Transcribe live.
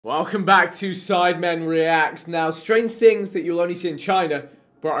Welcome back to Sidemen Reacts. Now, strange things that you'll only see in China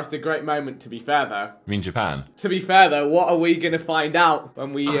brought us the great moment, to be fair, though. You mean Japan? To be fair, though, what are we going to find out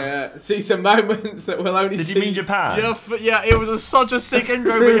when we see some moments that we'll only see? Did you mean Japan? Yeah, it was such a sick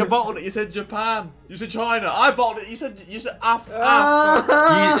intro when you bottled it. You said Japan. You said China. I bottled it. You said af.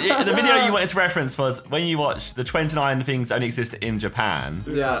 The video you wanted to reference was when you watch the 29 things only exist in Japan.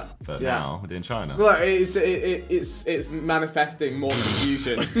 Yeah. But now we're doing China. Look, it's manifesting more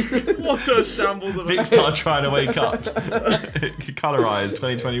confusion. What a shambles of a Vic started trying to wake up. Colorized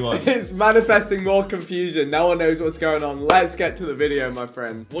 2021. It's manifesting more confusion. No one knows what's going on. Let's get to the video, my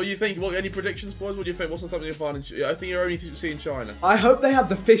friend. What do you think? Any predictions, boys? What do you think? What's something you're finding? I think you're only seeing China. I hope they have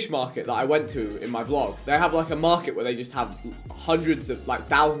the fish market that I went to in my vlog. They have like a market where they just have hundreds of, like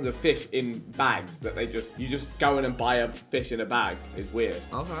thousands of fish in bags that you just go in and buy a fish in a bag. It's weird.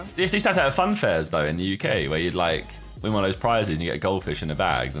 Okay. They used to have fun fairs though in the UK where you'd like win one of those prizes and you get a goldfish in a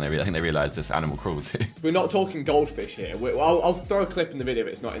bag. Then I think they realised this animal cruelty. We're not talking goldfish here. I'll throw a clip in the video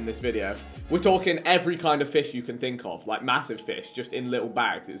if it's not in this video. We're talking every kind of fish you can think of, like massive fish, just in little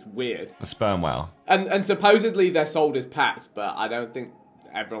bags. It's weird. A sperm whale. And supposedly they're sold as pets, but I don't think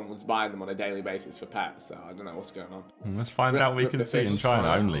everyone was buying them on a daily basis for pets, so I don't know what's going on. Let's find out what we can see in China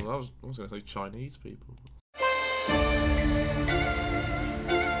only. I was going to say Chinese people.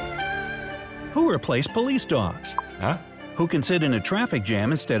 Who replaced police dogs? Huh? Who can sit in a traffic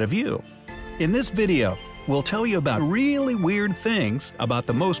jam instead of you? In this video, we'll tell you about really weird things about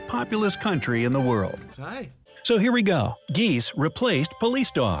the most populous country in the world. Okay. So here we go. Geese replaced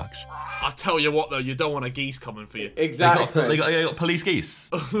police dogs. I tell you what, though, you don't want a geese coming for you. Exactly. They got police geese.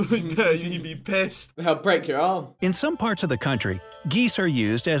 Yeah, you'd be pissed. They'll break your arm. In some parts of the country, geese are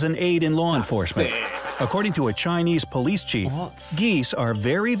used as an aid in law enforcement. Sick. According to a Chinese police chief, What? geese are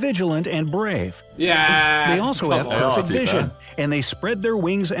very vigilant and brave. Yeah. They also have They are, perfect to be vision, fair. and they spread their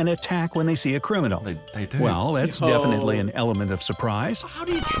wings and attack when they see a criminal. They do. Well, that's definitely an element of surprise. How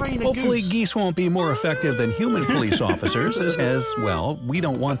do you train a Hopefully, goose? geese won't be more effective than human police officers, as well, we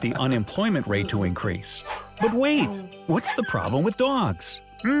don't want the unemployment rate to increase. But wait, what's the problem with dogs?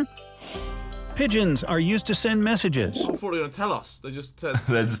 Pigeons are used to send messages. I thought they were going to tell us. They just said...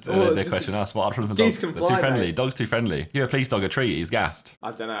 they question us. What are the Geese dogs? can They're fly, too friendly. mate. Dogs too friendly. Give a police dog a treat, he's gassed.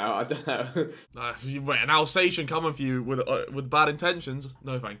 I don't know. Wait, an Alsatian coming for you with bad intentions?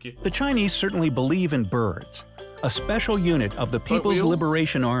 No, thank you. The Chinese certainly believe in birds. A special unit of the People's we all?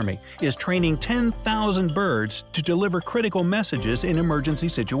 Liberation Army is training 10,000 birds to deliver critical messages in emergency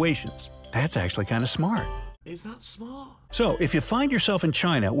situations. That's actually kind of smart. Is that smart? So, if you find yourself in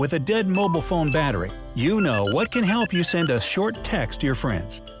China with a dead mobile phone battery, you know what can help you send a short text to your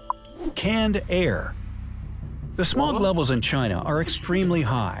friends. Canned air. The smog levels in China are extremely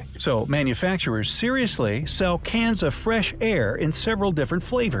high, so manufacturers seriously sell cans of fresh air in several different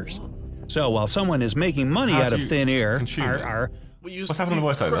flavors. So while someone is making money How out do of you thin air, consume it? What's happening on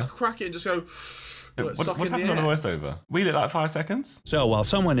the voiceover? Crack it and just go... What's happening on the voiceover? Wheel it like 5 seconds? so while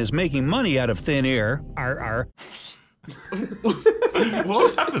someone is making money out of thin air,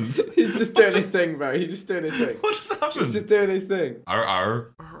 What's happened? He's just doing his thing, bro. He's just doing his thing. What just happened? He's just doing his thing.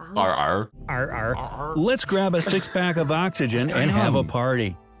 let's grab a six-pack of oxygen going and have a on?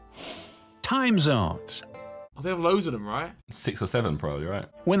 party. Time zones. Oh, they have loads of them, right? 6 or 7 probably, right?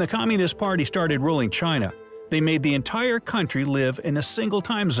 When the Communist Party started ruling China, they made the entire country live in a single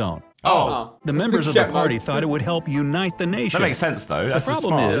time zone. Oh. The members of the Yeah, man. party thought it would help unite the nation. That makes sense though. That's The just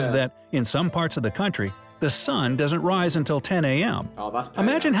problem smart. is Yeah. that in some parts of the country, the sun doesn't rise until 10 a.m. Oh, that's pain,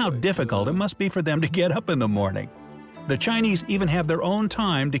 Imagine how actually. difficult it must be for them to get up in the morning. The Chinese even have their own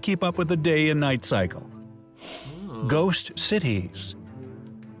time to keep up with the day and night cycle. Ghost cities.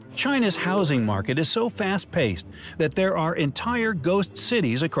 China's housing market is so fast-paced that there are entire ghost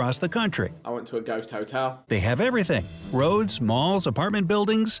cities across the country. I went to a ghost hotel. They have everything: roads, malls, apartment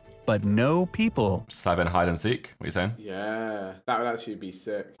buildings, but no people. Cyber hide and seek. What are you saying? Yeah, that would actually be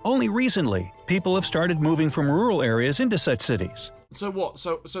sick. Only recently, people have started moving from rural areas into such cities. So what?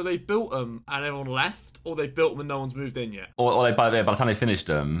 So they've built them and everyone left? Or they've built them and no one's moved in yet? Or by the time they finished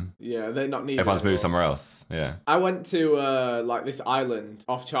them, Yeah, they're not needed. everyone's moved anymore. somewhere else. Yeah. I went to like this island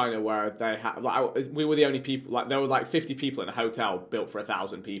off China where they had we were the only people. Like there were like 50 people in a hotel built for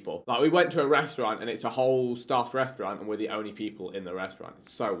 1,000 people. Like we went to a restaurant and it's a whole staffed restaurant and we're the only people in the restaurant.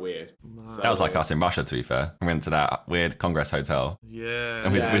 It's so weird. That was like us in Russia, to be fair. We went to that weird Congress hotel. Yeah.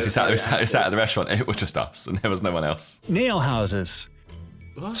 And we Yeah, sat yeah. at the restaurant. It was just us, and there was no one else. Nail houses.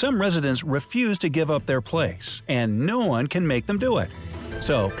 Some residents refuse to give up their place, and no one can make them do it.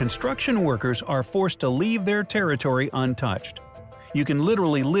 So, construction workers are forced to leave their territory untouched. You can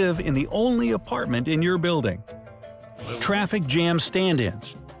literally live in the only apartment in your building. Traffic jam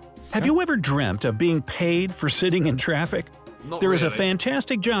stand-ins. Have you ever dreamt of being paid for sitting in traffic? Not There is a really.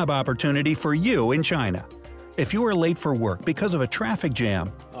 fantastic job opportunity for you in China. If you are late for work because of a traffic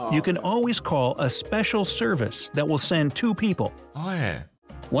jam, you can always call a special service that will send 2 people. Oh yeah.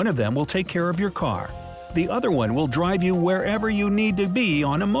 One of them will take care of your car. The other one will drive you wherever you need to be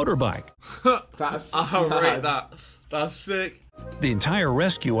on a motorbike. That's I mad. rate that. That's sick. The entire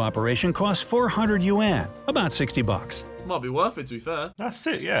rescue operation costs 400 yuan, about 60 bucks. Might be worth it, to be fair. That's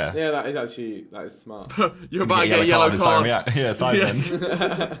sick. Yeah. Yeah, that is smart. You're about to Get get a yellow card card. and yeah, Simon.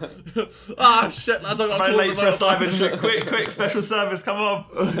 Ah, shit, lads, I got I'm caught late in for a the Simon trip. Quick, special service, come on.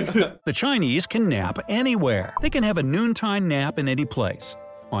 The Chinese can nap anywhere. They can have a noontime nap in any place.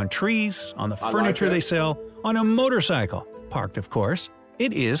 On trees, on the furniture it. they sell, on a motorcycle. Parked, of course.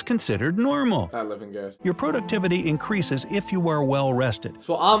 It is considered normal. They're living good. Your productivity increases if you are well rested. That's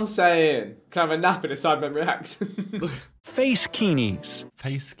what I'm saying. Can I have a nap in a side memory accent? Face kinis.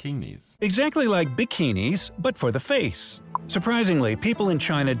 Face keenies. Exactly like bikinis, but for the face. Surprisingly, people in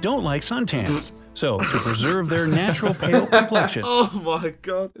China don't like suntans. So, to preserve their natural pale complexion, Oh my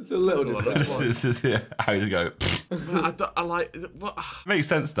god. It's a little Oh, disturbing. This is how you just go. Man, I like. Is it, what? Makes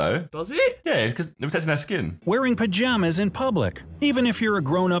sense though. Does it? Yeah, because they're protecting their skin. wearing pajamas in public. Even if you're a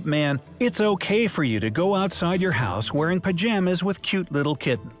grown-up man, it's okay for you to go outside your house wearing pajamas with cute little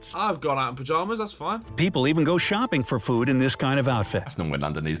kittens. I've gone out in pajamas, that's fine. People even go shopping for food in this kind of outfit. That's normal in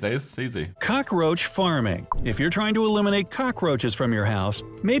London these days. It's easy. Cockroach farming. If you're trying to eliminate cockroaches from your house,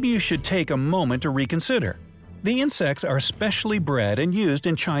 maybe you should take a moment to reconsider. The insects are specially bred and used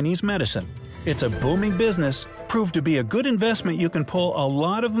in Chinese medicine. It's a booming business, proved to be a good investment you can pull a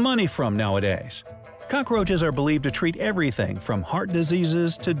lot of money from nowadays. Cockroaches are believed to treat everything from heart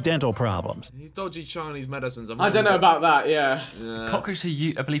diseases to dental problems. These dodgy Chinese medicines. I don't know about that, yeah.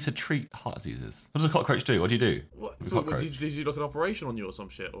 Cockroaches are believed to treat heart diseases. What does a cockroach do? What do you do? What? with a cockroach? Did he look an operation on you or some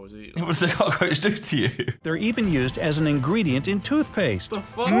shit? Or is he. What does a cockroach do to you? They're even used as an ingredient in toothpaste. The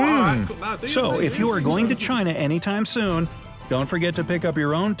fuck? Alright, cool. Now, do So, your if thing, you do are your going to thing. China anytime soon, don't forget to pick up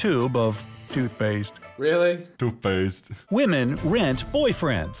your own tube of toothpaste. Really? Toothpaste. Women rent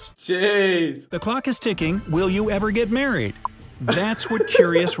boyfriends. Jeez. The clock is ticking. Will you ever get married? That's what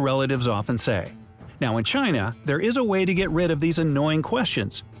curious relatives often say. Now, in China, there is a way to get rid of these annoying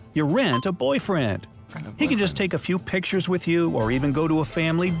questions. You rent a boyfriend. He can just take a few pictures with you or even go to a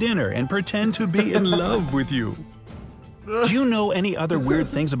family dinner and pretend to be in love with you. Do you know any other weird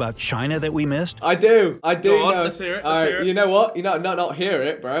things about China that we missed? I do Go on, know. let's hear it, let's Alright, hear it. You know what? You know, not hear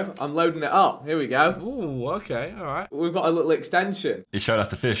it, bro. I'm loading it up. Here we go. Ooh, okay, alright. We've got a little extension. He showed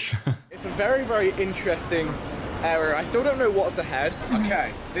us the fish. It's a very, very interesting area. I still don't know what's ahead.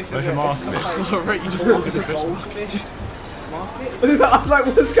 Okay, this is Where's your mask fish? Alright, you just walk in the fish. goldfish market. I'm like,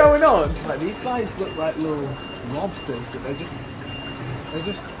 what's going on? Like, these guys look like little lobsters, but they're just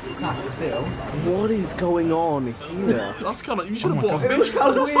sat still. What is going on here? That's kind of. You should have bought a It was fish. Look kinda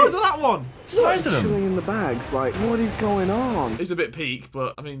at the size weird. of that one. Size of them. Chilling in the bags. Like, what is going on? It's a bit peak,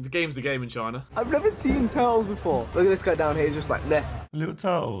 but I mean, the game's the game in China. I've never seen turtles before. Look at this guy down here. He's just like, nah. Little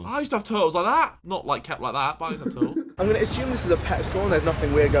toes. I used to have turtles like that. Not like kept like that, but I used to have turtles. I'm gonna assume this is a pet store and there's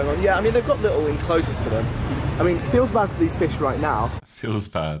nothing weird going on. Yeah, I mean, they've got little enclosures for them. I mean, it feels bad for these fish right now. Feels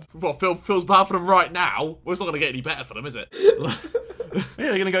bad. What, feels bad for them right now? Well, it's not going to get any better for them, is it? Yeah,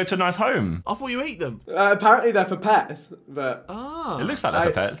 they're gonna go to a nice home. I thought you eat them. Apparently they're for pets, but Ah. It looks like they're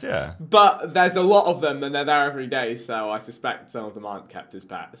for pets, yeah. there's a lot of them and they're there every day, so I suspect some of them aren't kept as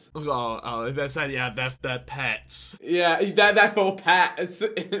pets. Oh, they're saying, yeah, they're pets. Yeah, they're for pets,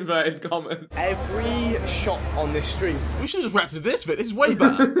 in inverted commas. Every shop on this street We should have just reacted to this bit. This is way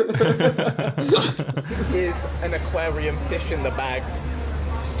better. is an aquarium fish in the bags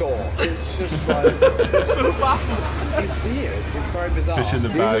store. It's just like, It's so baffling. it's weird. It's very bizarre. Fish in the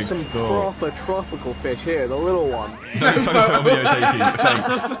These bag are some store. proper tropical fish here. The little one. Thanks for video taking.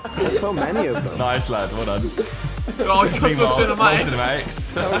 Thanks. There's so many of them. Nice lad, well done. Oh, you got Meanwhile, some cinematic. cinematics.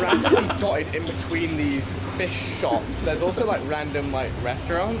 So randomly dotted in between these fish shops, there's also like random like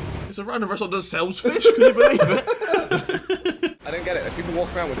restaurants. It's a random restaurant that sells fish. Can you believe it? I don't get it. If people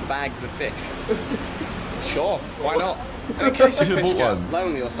walk around with bags of fish, sure, why not? And in case You your should've fish bought get one.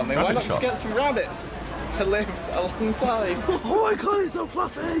 lonely or something, why Rabbit not just shop. get some rabbits to live alongside? Oh my god, it's so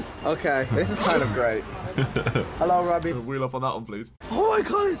fluffy. Okay, this is kind of great. Hello, rabbits. Wheel up on that one, please. Oh my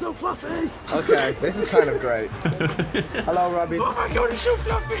god, it's so fluffy. Okay, this is kind of great. Hello, rabbits. Oh my god, it's so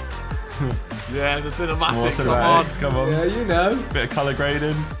fluffy. Yeah, the cinematic. More Come on. cinematics, come on. Yeah, you know. Bit of colour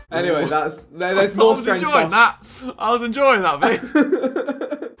grading. Anyway, there's I more was strange enjoying stuff. that. I was enjoying that bit.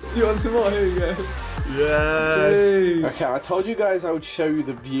 You want some more? Here you go. Yes. Okay, I told you guys I would show you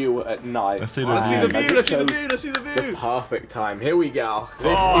the view at night. Let's see the Let's see the view. view. Let's see the view. Let's see the The view. perfect time. Here we go.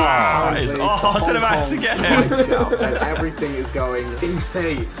 This cinematics again. And everything is going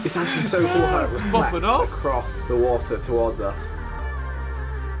insane. It's actually so cool how it reflects Popping off. across the water towards us.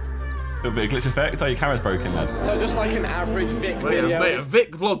 Little bit of glitch effect. Oh, your camera's broken, lad. So just like an average Vic Mate, video. a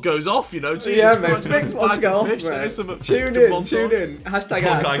Vic vlog goes off, you know. Jesus Yeah, mate. Christ, Vic there's vlogs bags go of off, fish, there mate. is some Tune good in, montage. tune in. Hashtag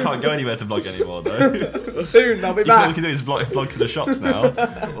Poor guy ad. can't go anywhere to vlog anymore, though. Soon, I'll be You know what we back. can do is vlog to the shops now.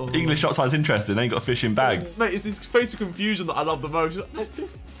 English shop sounds interesting. Ain't got fish in bags. Mate, it's this face of confusion that I love the most. There's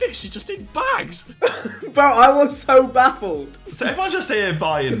fish just in bags. Bro, I was so baffled. So everyone's just saying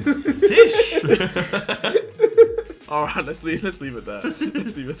buying fish. All right, let's leave it there. Let's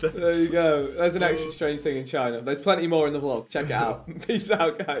leave it there. There you go. There's an extra strange thing in China. There's plenty more in the vlog. Check it out. Peace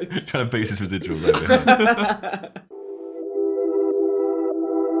out, guys. Trying to boost his residual, maybe.